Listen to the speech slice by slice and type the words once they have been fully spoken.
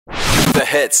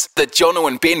hits, the Jono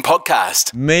and Ben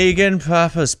podcast. Megan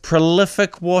Papas,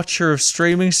 prolific watcher of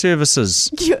streaming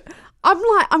services.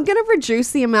 I'm going to reduce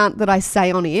the amount that I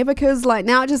say on air because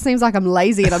now it just seems like I'm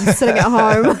lazy and I'm sitting at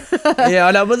home. Yeah,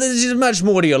 I know, but there's much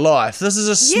more to your life. This is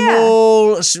a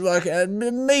small, a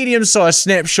medium-sized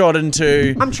snapshot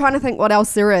into... I'm trying to think what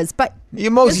else there is, but...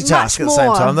 You multitask at the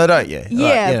same time, though, don't you?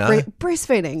 Yeah,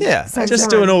 breastfeeding. Yeah,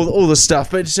 just doing all the stuff,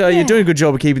 but you're doing a good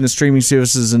job of keeping the streaming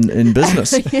services in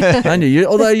business, aren't you?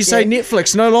 Although you say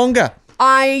Netflix no longer.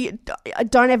 I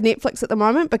don't have Netflix at the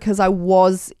moment because I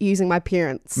was using my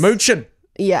parents'. Mooching.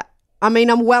 Yeah. I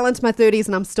mean, I'm well into my 30s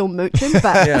and I'm still mooching,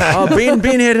 but... Yeah. Oh,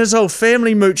 Ben had his whole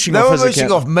family mooching off his account. They were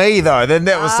mooching off me, though. Then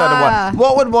that was sort of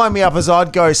what would wind me up is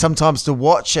I'd go sometimes to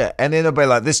watch it, and then it'd be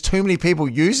like, there's too many people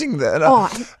using that.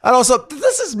 And I was like,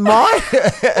 this is mine.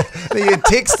 Then you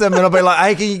text them, and I'll be like,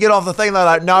 hey, can you get off the thing? They're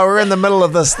like, no, we're in the middle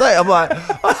of this thing. I'm like,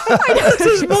 this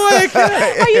is my account.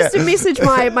 I used to message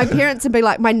my parents and be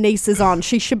like, my niece is on.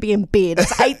 She should be in bed.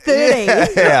 It's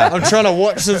 8:30. Yeah. I'm trying to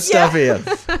watch some stuff here.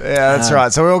 Yeah, that's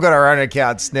right. So we all got our own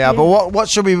accounts now. But what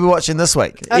should we be watching this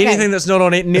week? Okay. Anything that's not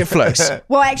on Netflix.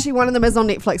 Well, actually, one of them is on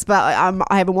Netflix, but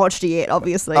I haven't watched it yet,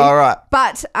 obviously. All right.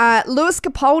 But Lewis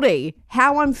Capaldi,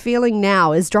 How I'm Feeling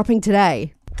Now, is dropping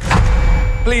today.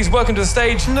 Please welcome to the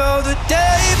stage,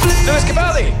 Lewis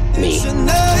Capaldi. Me.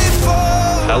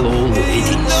 Hello,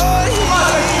 ladies.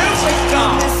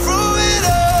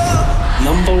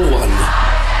 Number one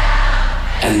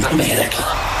in America.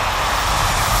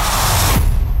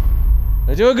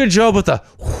 They do a good job with the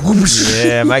whoosh.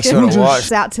 Yeah, makes you want to watch.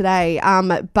 It's out today,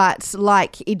 but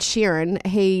like Ed Sheeran,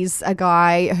 he's a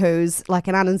guy who's like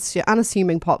an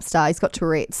unassuming pop star. He's got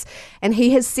Tourette's, and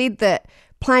he has said that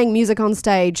playing music on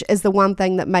stage is the one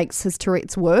thing that makes his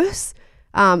Tourette's worse.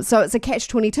 So it's a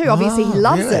catch-22. Obviously, he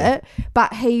loves it,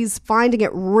 but he's finding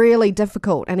it really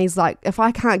difficult. And he's like, if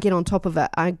I can't get on top of it,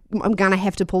 I'm going to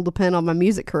have to pull the pin on my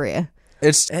music career.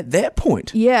 It's at that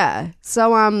point. Yeah.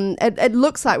 So it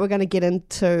looks like we're going to get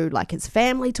into like his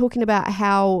family talking about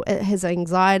how his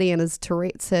anxiety and his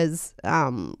Tourette's is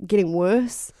getting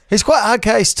worse. He's quite hard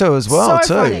case too as well.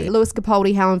 So funny. Lewis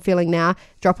Capaldi, How I'm Feeling Now,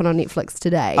 dropping on Netflix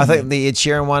today. I think the Ed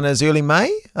Sheeran one is early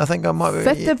May. I think I might be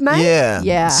 5th of May.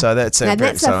 Yeah. So that's now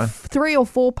that's a 3 or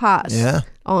 4 part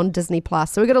on Disney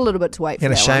Plus. So we got a little bit to wait for.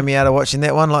 Gonna that shame one. me out of watching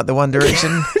that one, like the One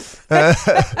Direction.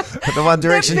 The One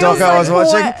Direction doco I was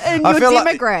watching. I feel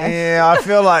I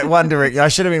feel like One Direction. I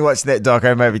should have been watching that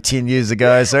doco maybe 10 years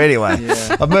ago. So anyway,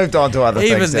 I've moved on to other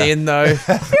things. Even then, though, I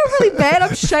feel really bad.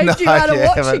 I've shamed you out of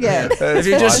watching it. If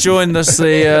you just joined us,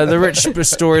 the Rich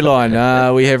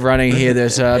storyline we have running here.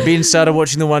 That Ben started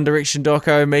watching the One Direction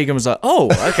doco. Megan was like, "Oh,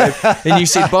 okay," and you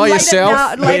said by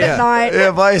yourself, late at night.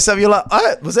 Yeah, by yourself. You're like,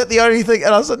 was that the only thing?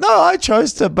 And I was like, no, I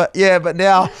chose to. But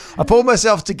now I pulled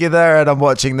myself together and I'm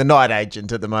watching The Night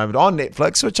Agent at the moment on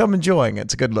Netflix, which I'm enjoying.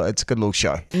 It's a good little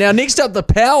show. Now, next up, The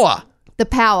Power. The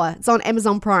Power. It's on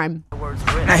Amazon Prime.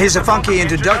 Now here's a funky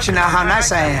introduction. Now how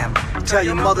nice I am. Tell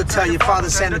your mother, tell your father,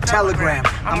 send a telegram.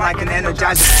 I'm like an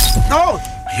energizer. Oh,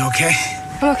 are you okay?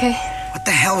 I'm okay. What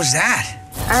the hell was that?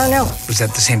 I don't know. Was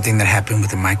that the same thing that happened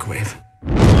with the microwave?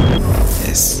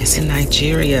 It's in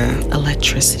Nigeria,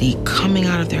 electricity coming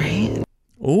out of their hands.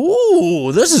 Ooh,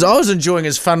 I was enjoying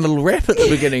his fun little rap at the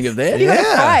beginning of that. You got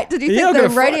a fight. Did you think the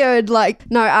radio had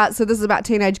so this is about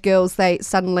teenage girls. They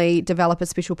suddenly develop a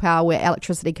special power where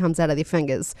electricity comes out of their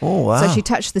fingers. Oh, wow. So she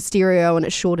touched the stereo and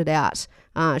it shorted out.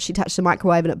 She touched the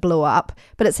microwave and it blew up.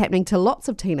 But it's happening to lots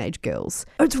of teenage girls.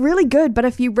 It's really good, but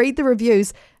if you read the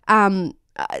reviews,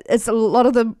 it's a lot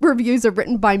of the reviews are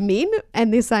written by men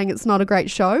and they're saying it's not a great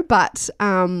show, but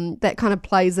that kind of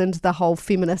plays into the whole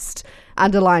feminist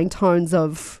underlying tones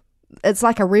of it's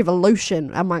like a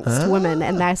revolution amongst women,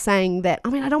 and they're saying that, I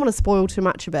mean, I don't want to spoil too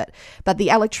much of it, but the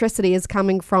electricity is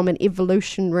coming from an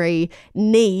evolutionary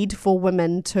need for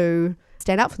women to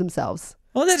stand up for themselves.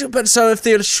 Oh, but so if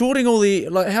they're shorting all the,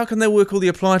 how can they work all the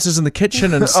appliances in the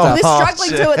kitchen and stuff? They're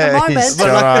struggling to at the moment.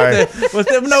 With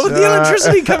the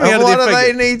electricity coming out of their finger. What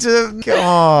do they need to...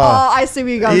 Oh, I see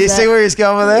where you're going with with that. You see where he's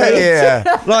going with that? Yeah.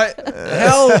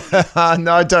 How...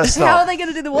 No, don't stop. How are they going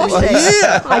to do the washing?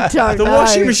 Yeah. I don't know. The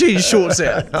washing machine shorts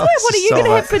out. What are you going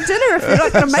to have for dinner if you're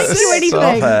not going to make you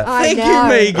anything? Thank you,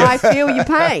 Megan. I feel your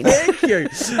pain. Thank you.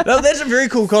 No, that's a very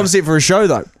cool concept for a show,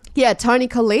 though. Yeah, Toni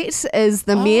Collette is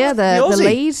the mayor, the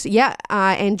lead. Yeah,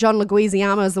 and John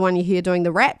Leguizamo is the one you hear doing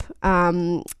the rap.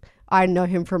 I know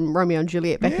him from Romeo and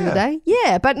Juliet back in the day.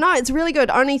 Yeah, but no, it's really good.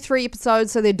 Only 3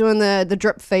 episodes, so they're doing the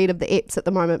drip feed of the eps at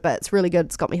the moment, but it's really good.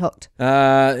 It's got me hooked. So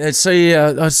I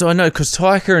know, because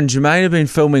Taika and Jermaine have been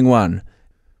filming one.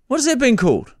 What has that been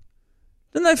called?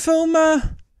 Didn't they film...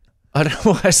 I don't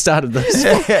know why I started this.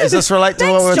 Does this relate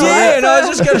to what we're talking Yeah, about? no, I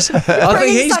was just going to say, I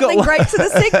think he's got something one. great to the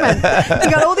segment.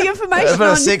 You got all the A information bit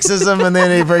of on. sexism, and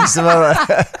then he brings some other,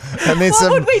 and then What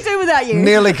some would we do without you?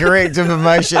 nearly correct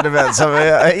information about something.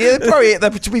 Yeah, probably.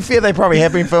 To be fair, they probably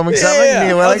have been filming something.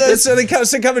 Yeah, Well, like this. so they're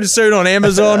coming soon on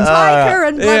Amazon. Tiger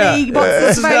and bloody yeah. what's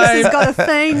his His face name. has got a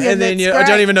thing, and then it's I don't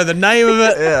great. even know the name of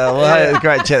it. Yeah, well, hey,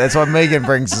 great chat. That's why Megan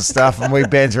brings the stuff, and we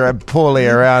banter poorly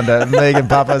around it. Megan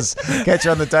Papas, catch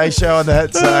you on the Day Show on the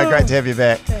Hits. Great to have you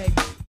back. Thanks.